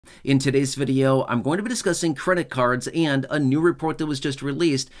In today's video, I'm going to be discussing credit cards and a new report that was just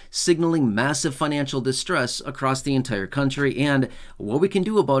released signaling massive financial distress across the entire country and what we can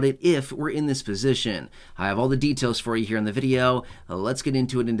do about it if we're in this position. I have all the details for you here in the video. Let's get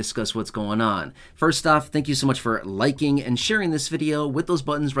into it and discuss what's going on. First off, thank you so much for liking and sharing this video with those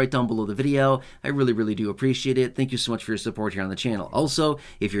buttons right down below the video. I really do appreciate it. Thank you so much for your support here on the channel. Also,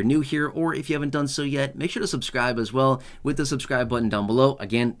 if you're new here or if you haven't done so yet, make sure to subscribe as well with the subscribe button down below.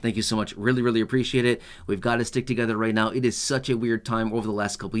 Again, thank you so much. Really appreciate it. We've got to stick together right now. It is such a weird time over the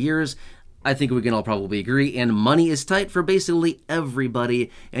last couple years. I think we can all probably agree, and money is tight for basically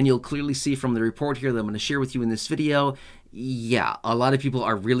everybody, and you'll clearly see from the report here that I'm going to share with you in this video. Yeah, a lot of people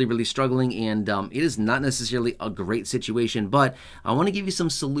are really struggling, and it is not necessarily a great situation, but I want to give you some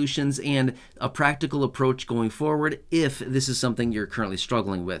solutions and a practical approach going forward if this is something you're currently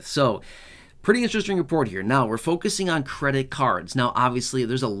struggling with. So, pretty interesting report here. Now, we're focusing on credit cards. Now, obviously,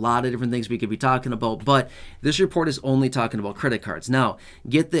 there's a lot of different things we could be talking about, but this report is only talking about credit cards. Now,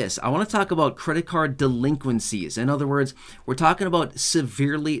 get this. I want to talk about credit card delinquencies. In other words, we're talking about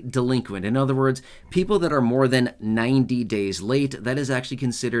severely delinquent. In other words, people that are more than 90 days late, that is actually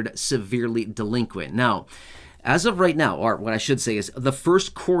considered severely delinquent. Now, as of right now, or what I should say is the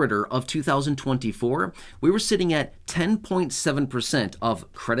first quarter of 2024, we were sitting at 10.7%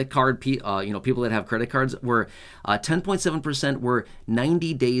 of credit card, people that have credit cards were 10.7% were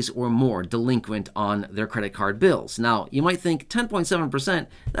 90 days or more delinquent on their credit card bills. Now, you might think 10.7%,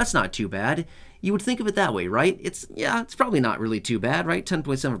 that's not too bad. You would think of it that way, right? It's probably not really too bad, right?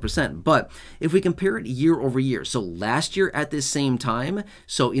 10.7%. But if we compare it year over year, so last year at this same time,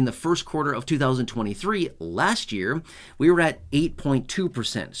 so in the first quarter of 2023, last year, we were at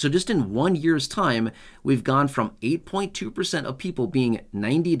 8.2%. So just in 1 year's time, we've gone from 8.2% of people being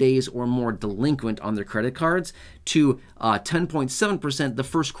 90 days or more delinquent on their credit cards to 10.7% the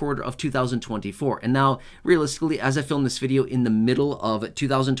first quarter of 2024. And now, realistically, as I film this video in the middle of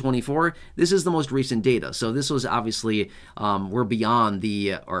 2024, this is the most recent data. So this was obviously, we're beyond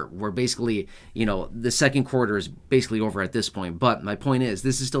we're basically, the second quarter is basically over at this point. But my point is,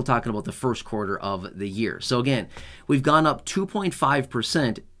 this is still talking about the first quarter of the year. So again, we've gone up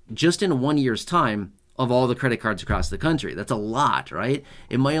 2.5% just in 1 year's time of all the credit cards across the country. That's a lot, right?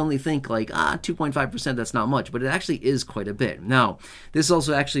 It might only think like, 2.5%, that's not much, but it actually is quite a bit. Now, this is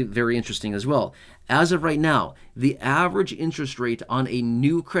also actually very interesting as well. As of right now, the average interest rate on a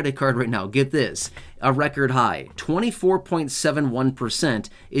new credit card right now, get this, a record high, 24.71%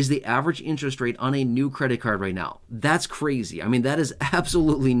 is the average interest rate on a new credit card right now. That's crazy. I mean, that is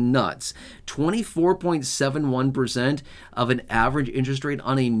absolutely nuts. 24.71% of an average interest rate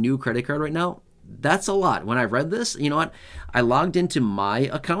on a new credit card right now. That's a lot. When I read this, you know what? I logged into my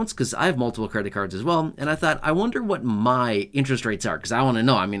accounts because I have multiple credit cards as well, and I thought, I wonder what my interest rates are because I want to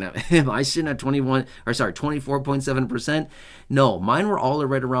know. I mean, am I sitting at 24.7%? No, mine were all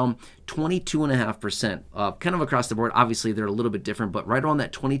right around 22.5%, kind of across the board. Obviously, they're a little bit different, but right around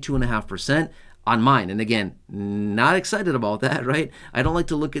that 22.5%. On mine. And again, not excited about that, right? I don't like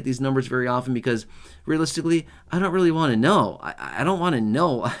to look at these numbers very often because realistically, I don't really want to know. I don't want to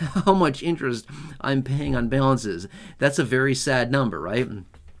know how much interest I'm paying on balances. That's a very sad number, right?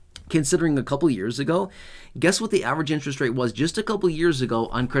 Considering a couple years ago, guess what the average interest rate was just a couple years ago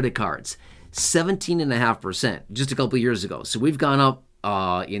on credit cards? 17.5% just a couple years ago. So we've gone up,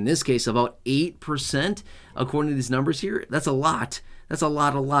 in this case, about 8% according to these numbers here. That's a lot. That's a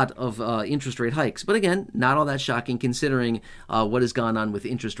lot of interest rate hikes. But again, not all that shocking considering what has gone on with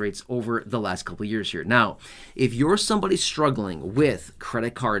interest rates over the last couple of years here. Now, if you're somebody struggling with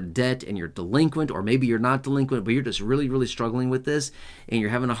credit card debt and you're delinquent, or maybe you're not delinquent, but you're just really struggling with this and you're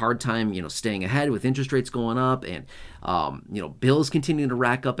having a hard time, staying ahead with interest rates going up and, bills continuing to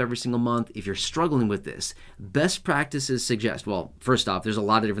rack up every single month. If you're struggling with this, best practices suggest, well, first off, there's a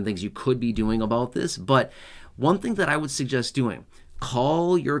lot of different things you could be doing about this, but one thing that I would suggest doing,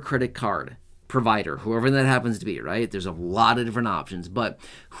 call your credit card provider, whoever that happens to be, right? There's a lot of different options, but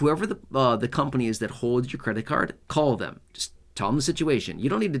whoever the company is that holds your credit card, call them. Just tell them the situation. You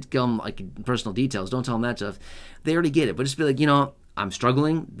don't need to tell them like personal details. Don't tell them that stuff. They already get it, but just be like, I'm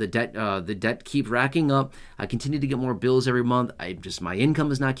struggling. The debt keeps racking up. I continue to get more bills every month. My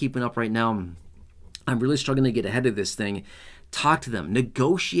income is not keeping up right now. I'm really struggling to get ahead of this thing. Talk to them,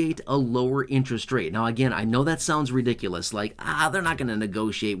 negotiate a lower interest rate. Now, again, I know that sounds ridiculous, like, they're not going to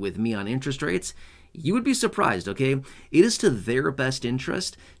negotiate with me on interest rates. you would be surprised, okay? It is to their best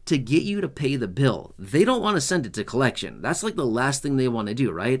interest to get you to pay the bill. They don't want to send it to collection. That's like the last thing they want to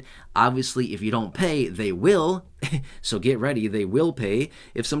do, right? Obviously, if you don't pay, they will. So get ready, they will pay.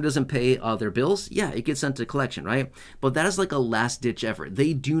 If someone doesn't pay their bills, yeah, it gets sent to collection, right? But that is like a last-ditch effort.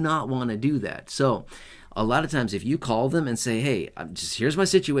 They do not want to do that. So a lot of times if you call them and say, hey, here's my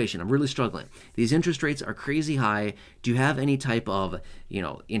situation, I'm really struggling. These interest rates are crazy high. Do you have any type of,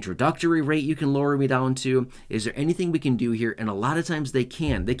 introductory rate you can lower me down to? Is there anything we can do here? And a lot of times they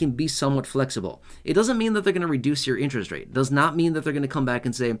can. They can be somewhat flexible. It doesn't mean that they're going to reduce your interest rate. It does not mean that they're going to come back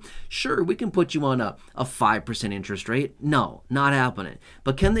and say, sure, we can put you on a 5% interest rate. No, not happening.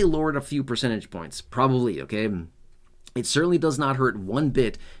 But can they lower it a few percentage points? Probably, okay? It certainly does not hurt one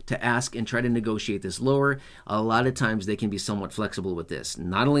bit to ask and try to negotiate this lower. A lot of times they can be somewhat flexible with this.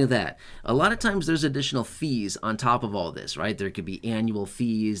 Not only that, a lot of times there's additional fees on top of all this, right? There could be annual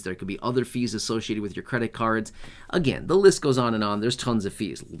fees. There could be other fees associated with your credit cards. Again, the list goes on and on. There's tons of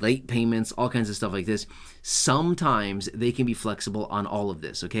fees, late payments, all kinds of stuff like this. Sometimes they can be flexible on all of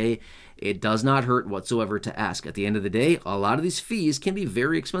this, okay? It does not hurt whatsoever to ask. At the end of the day, a lot of these fees can be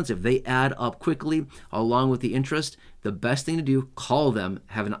very expensive. They add up quickly along with the interest. The best thing to do, call them,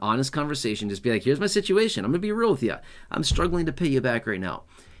 have an honest conversation. Just be like, here's my situation. I'm going to be real with you. I'm struggling to pay you back right now.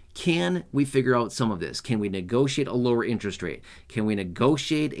 Can we figure out some of this? Can we negotiate a lower interest rate? Can we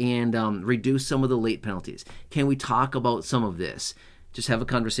negotiate and reduce some of the late penalties? Can we talk about some of this? Just have a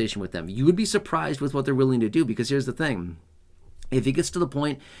conversation with them. You would be surprised with what they're willing to do, because here's the thing. If it gets to the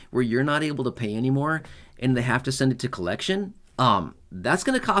point where you're not able to pay anymore and they have to send it to collection, that's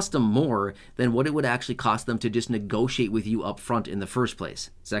going to cost them more than what it would actually cost them to just negotiate with you up front in the first place.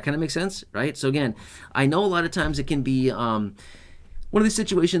 Does that kind of make sense? Right? So again, I know a lot of times it can be one of these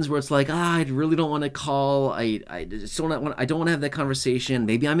situations where it's like, I really don't want to call. I don't want to have that conversation.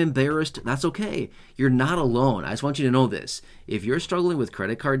 Maybe I'm embarrassed. That's okay. You're not alone. I just want you to know this. If you're struggling with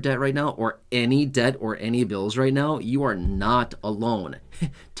credit card debt right now, or any debt or any bills right now, you are not alone.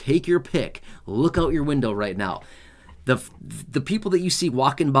 Take your pick. Look out your window right now. The people that you see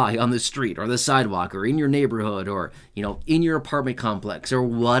walking by on the street or the sidewalk or in your neighborhood or, in your apartment complex or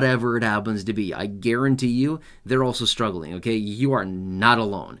whatever it happens to be, I guarantee you they're also struggling, okay? You are not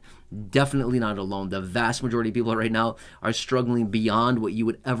alone. Definitely not alone. The vast majority of people right now are struggling beyond what you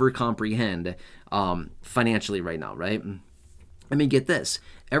would ever comprehend financially right now, right? I mean, get this.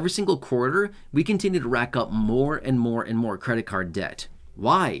 Every single quarter, we continue to rack up more and more and more credit card debt.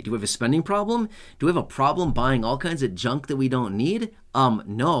 Why? Do we have a spending problem? Do we have a problem buying all kinds of junk that we don't need?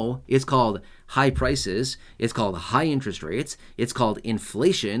 No. It's called high prices. It's called high interest rates. It's called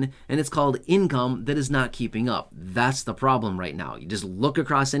inflation. And it's called income that is not keeping up. That's the problem right now. You just look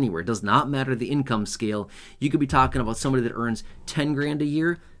across anywhere. It does not matter the income scale. You could be talking about somebody that earns 10 grand a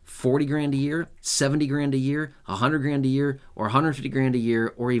year, 40 grand a year, 70 grand a year, 100 grand a year, or 150 grand a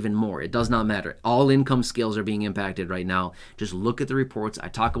year, or even more. It does not matter. All income scales are being impacted right now. Just look at the reports. I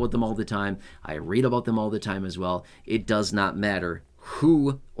talk about them all the time. I read about them all the time as well. It does not matter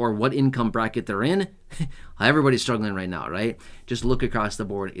who or what income bracket they're in. Everybody's struggling right now, right? Just look across the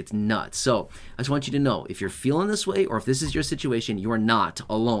board. It's nuts. So I just want you to know, if you're feeling this way, or if this is your situation, you are not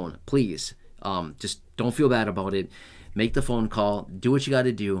alone. Please, just don't feel bad about it. Make the phone call, do what you got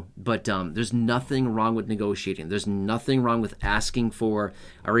to do, but there's nothing wrong with negotiating. There's nothing wrong with asking for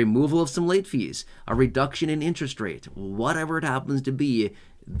a removal of some late fees, a reduction in interest rate, whatever it happens to be.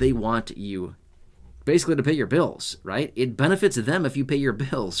 They want you basically to pay your bills, right? It benefits them if you pay your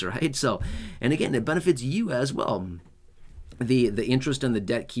bills, right? So, and again, it benefits you as well. The interest and the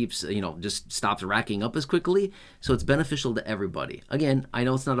debt keeps, just stops racking up as quickly. So it's beneficial to everybody. Again, I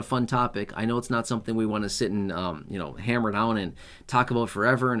know it's not a fun topic. I know it's not something we want to sit and, hammer down and talk about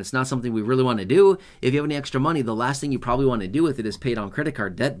forever. And it's not something we really want to do. If you have any extra money, the last thing you probably want to do with it is pay down credit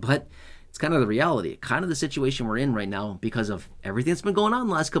card debt. But it's kind of the reality, kind of the situation we're in right now because of everything that's been going on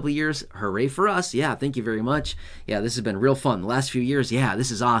the last couple of years. Hooray for us. Yeah, thank you very much. Yeah, this has been real fun. The last few years, yeah, this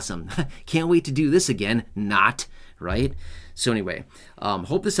is awesome. Can't wait to do this again. Not, right? So anyway,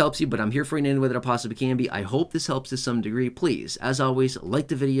 hope this helps you, but I'm here for you in any way that I possibly can be. I hope this helps to some degree. Please, as always, like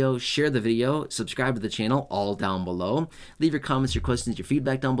the video, share the video, subscribe to the channel, all down below. Leave your comments, your questions, your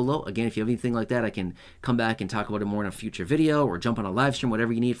feedback down below. Again, if you have anything like that, I can come back and talk about it more in a future video or jump on a live stream,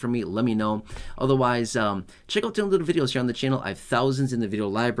 whatever you need from me, let me know. Otherwise, check out the little videos here on the channel. I have thousands in the video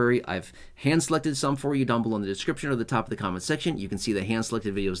library. I've hand-selected some for you down below in the description or the top of the comment section. You can see the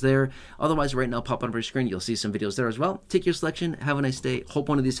hand-selected videos there. Otherwise, right now, pop on your screen. You'll see some videos there as well. Take your selection. Have a nice day. Hope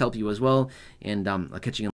one of these help you as well. And I'll catch you in